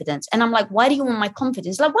confidence. And I'm like, why do you want my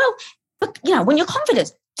confidence? Like, well, but, when your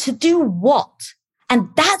confidence to do what? And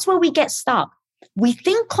that's where we get stuck. We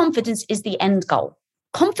think confidence is the end goal.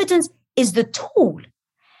 Confidence is the tool.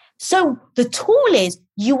 So the tool is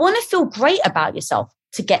you want to feel great about yourself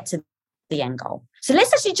to get to the end goal. So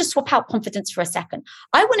let's actually just swap out confidence for a second.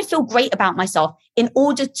 I want to feel great about myself in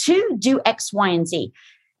order to do X, Y, and Z.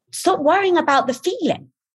 Stop worrying about the feeling.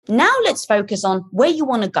 Now let's focus on where you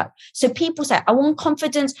want to go. So people say, I want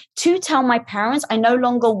confidence to tell my parents I no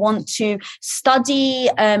longer want to study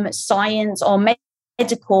science or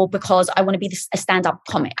medical because I want to be a stand-up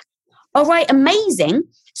comic. All right, amazing.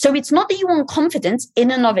 So it's not that you want confidence in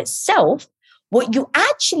and of itself. What you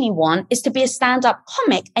actually want is to be a stand-up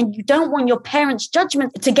comic, and you don't want your parents'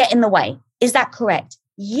 judgment to get in the way. Is that correct?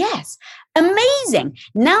 Yes. Amazing.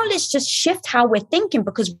 Now let's just shift how we're thinking,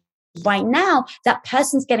 because right now that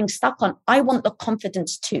person's getting stuck on, I want the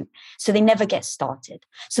confidence too. So they never get started.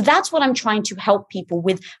 So that's what I'm trying to help people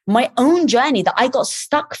with my own journey, that I got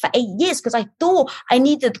stuck for 8 years because I thought I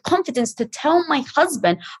needed the confidence to tell my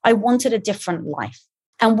husband I wanted a different life.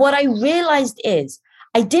 And what I realized is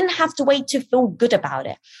I didn't have to wait to feel good about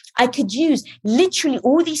it. I could use literally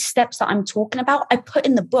all these steps that I'm talking about, I put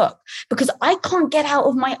in the book, because I can't get out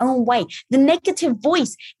of my own way. The negative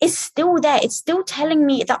voice is still there. It's still telling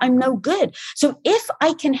me that I'm no good. So if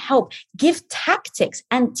I can help give tactics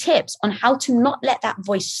and tips on how to not let that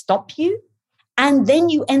voice stop you, and then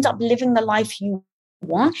you end up living the life you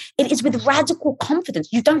want, it is with radical confidence.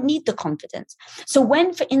 You don't need the confidence. So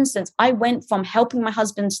when, for instance, I went from helping my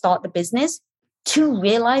husband start the business to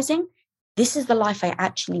realizing this is the life I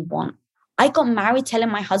actually want. I got married telling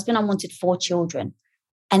my husband I wanted 4 children.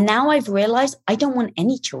 And now I've realized I don't want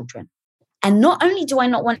any children. And not only do I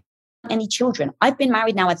not want any children, I've been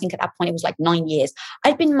married now, I think at that point it was like 9 years.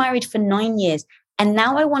 I've been married for 9 years. And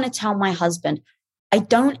now I want to tell my husband, I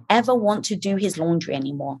don't ever want to do his laundry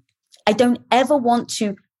anymore. I don't ever want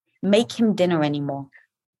to make him dinner anymore.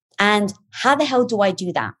 And how the hell do I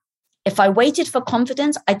do that? If I waited for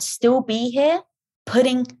confidence, I'd still be here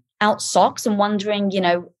putting out socks and wondering,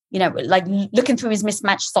 like looking through his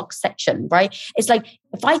mismatched socks section, right? It's like,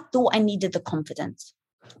 if I thought I needed the confidence,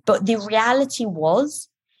 but the reality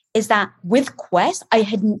is that with Quest, I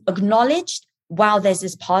had acknowledged, wow, there's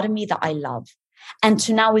this part of me that I love. And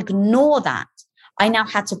to now ignore that, I now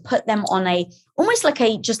had to put them on almost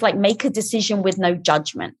like just make a decision with no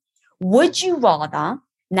judgment. Would you rather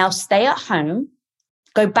now stay at home,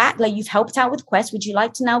 go back, like you've helped out with Quest? Would you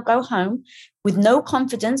like to now go home with no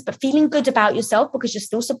confidence, but feeling good about yourself because you're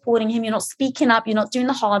still supporting him? You're not speaking up. You're not doing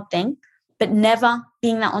the hard thing, but never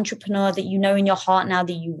being that entrepreneur that you know in your heart now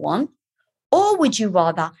that you want? Or would you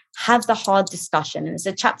rather have the hard discussion? And it's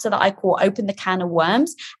a chapter that I call Open the Can of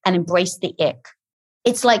Worms and Embrace the Ick.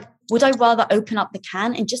 It's like, would I rather open up the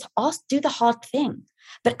can and just do the hard thing,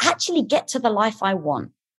 but actually get to the life I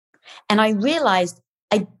want? And I realized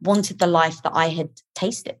I wanted the life that I had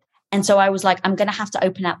tasted. And so I was like, I'm going to have to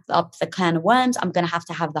open up the can of worms. I'm going to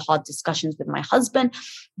have the hard discussions with my husband,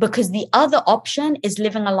 because the other option is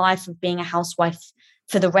living a life of being a housewife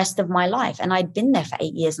for the rest of my life. And I'd been there for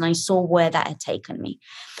 8 years and I saw where that had taken me.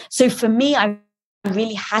 So for me, I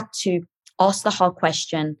really had to ask the hard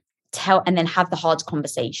question, and then have the hard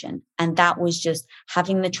conversation. And that was just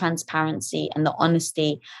having the transparency and the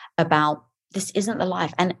honesty about, this isn't the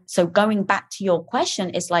life. And so going back to your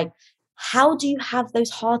question, it's like, how do you have those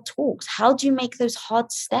hard talks? How do you make those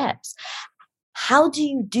hard steps? How do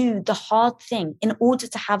you do the hard thing in order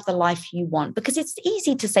to have the life you want? Because it's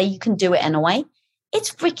easy to say you can do it in a way.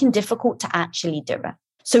 It's freaking difficult to actually do it.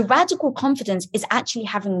 So radical confidence is actually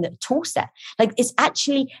having the tool set. Like, it's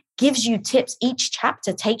actually gives you tips. Each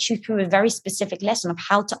chapter takes you through a very specific lesson of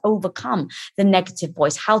how to overcome the negative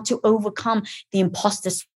voice, how to overcome the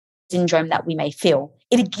imposter syndrome that we may feel.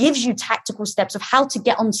 It gives you tactical steps of how to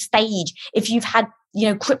get on stage if you've had,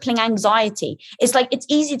 crippling anxiety. It's like, it's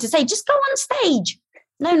easy to say, just go on stage.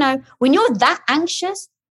 No. When you're that anxious,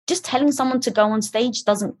 just telling someone to go on stage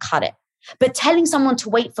doesn't cut it. But telling someone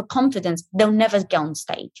to wait for confidence, they'll never get on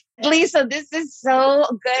stage. Lisa, this is so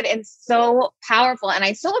good and so powerful. And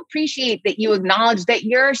I so appreciate that you acknowledge that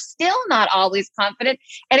you're still not always confident.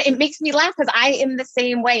 And it makes me laugh because I am the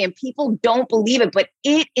same way and people don't believe it, but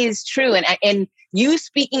it is true. And you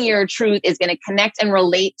speaking your truth is going to connect and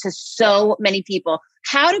relate to so many people.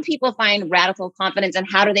 How do people find radical confidence and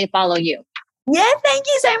how do they follow you? Yeah, thank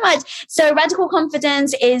you so much. So Radical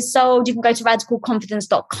Confidence is sold. You can go to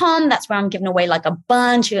radicalconfidence.com. That's where I'm giving away like a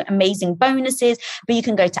bunch of amazing bonuses. But you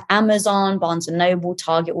can go to Amazon, Barnes & Noble,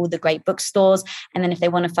 Target, all the great bookstores. And then if they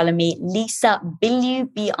want to follow me, Lisa Bilyeu,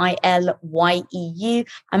 Bilyeu.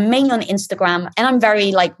 I'm mainly on Instagram. And I'm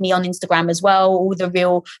very like me on Instagram as well. All the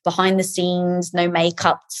real behind the scenes, no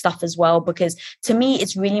makeup stuff as well. Because to me,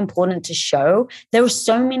 it's really important to show there are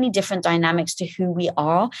so many different dynamics to who we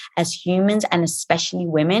are as humans, and especially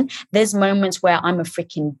women. There's moments where I'm a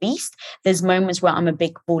freaking beast. There's moments where I'm a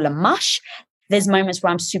big ball of mush. There's moments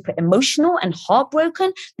where I'm super emotional and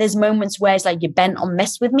heartbroken. There's moments where it's like, you're bent on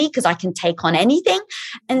mess with me because I can take on anything.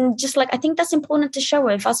 And just like, I think that's important to show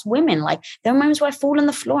with us women. Like, there are moments where I fall on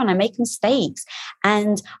the floor and I make mistakes.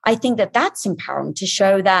 And I think that that's empowering to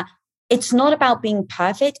show that it's not about being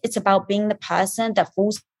perfect. It's about being the person that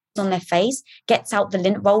falls on their face, gets out the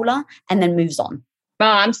lint roller, and then moves on. Oh,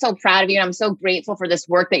 I'm so proud of you. And I'm so grateful for this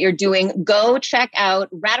work that you're doing. Go check out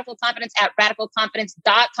Radical Confidence at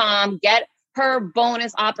radicalconfidence.com. Get her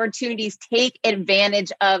bonus opportunities. Take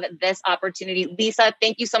advantage of this opportunity. Lisa,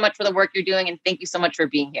 thank you so much for the work you're doing. And thank you so much for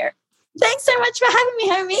being here. Thanks so much for having me,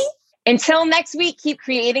 homie. Until next week, keep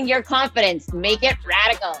creating your confidence. Make it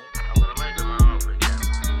radical.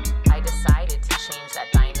 I decided to change that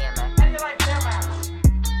dynamic.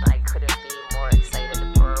 I couldn't be more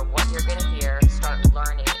excited for what you're going to hear.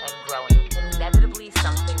 Learning and growing. Inevitably,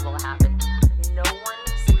 something will happen. No one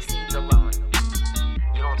succeeds alone.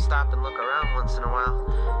 You don't stop and look around once in a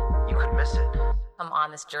while, you could miss it. Come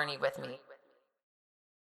on this journey with me.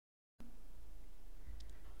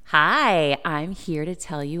 Hi, I'm here to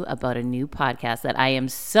tell you about a new podcast that I am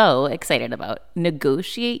so excited about,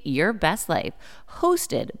 Negotiate Your Best Life,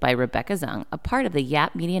 hosted by Rebecca Zung, a part of the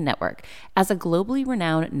Yap Media Network. As a globally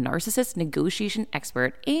renowned narcissist negotiation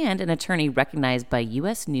expert and an attorney recognized by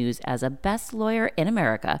U.S. News as a best lawyer in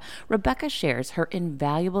America, Rebecca shares her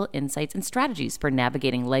invaluable insights and strategies for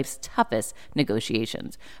navigating life's toughest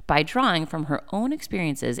negotiations. By drawing from her own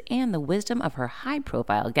experiences and the wisdom of her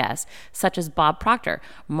high-profile guests, such as Bob Proctor,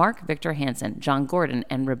 Mark Victor Hansen, John Gordon,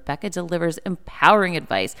 and Rebecca delivers empowering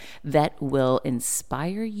advice that will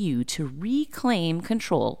inspire you to reclaim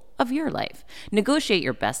control of your life. Negotiate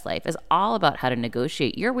Your Best Life is all about how to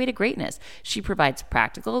negotiate your way to greatness. She provides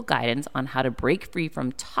practical guidance on how to break free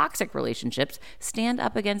from toxic relationships, stand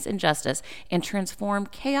up against injustice, and transform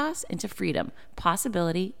chaos into freedom,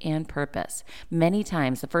 possibility, and purpose. Many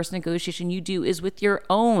times, the first negotiation you do is with your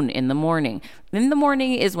own in the morning. In the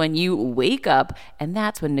morning is when you wake up, and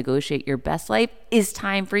that's when Negotiate Your Best Life is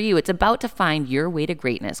time for you. It's about to find your way to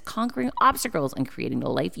greatness, conquering obstacles and creating the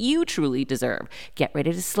life you truly deserve. Get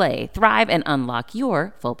ready to slay play, thrive, and unlock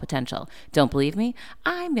your full potential. Don't believe me?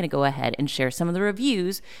 I'm going to go ahead and share some of the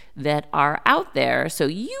reviews that are out there so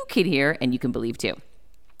you can hear and you can believe too.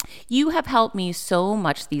 You have helped me so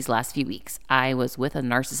much these last few weeks. I was with a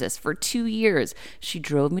narcissist for 2 years. She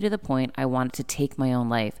drove me to the point I wanted to take my own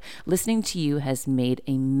life. Listening to you has made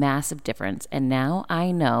a massive difference, and now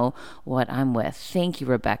I know what I'm with. Thank you,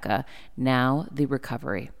 Rebecca. Now the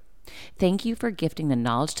recovery. Thank you for gifting the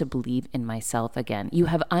knowledge to believe in myself again. You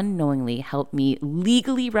have unknowingly helped me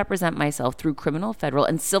legally represent myself through criminal, federal,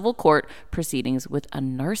 and civil court proceedings with a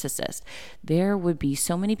narcissist. There would be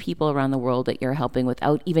so many people around the world that you're helping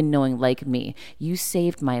without even knowing, like me. You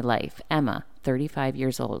saved my life. Emma, 35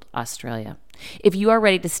 years old, Australia. If you are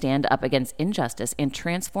ready to stand up against injustice and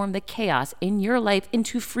transform the chaos in your life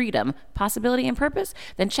into freedom, possibility, and purpose,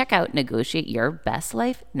 then check out Negotiate Your Best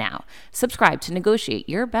Life now. Subscribe to Negotiate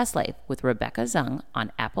Your Best Life with Rebecca Zung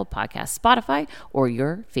on Apple Podcasts, Spotify, or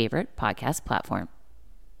your favorite podcast platform.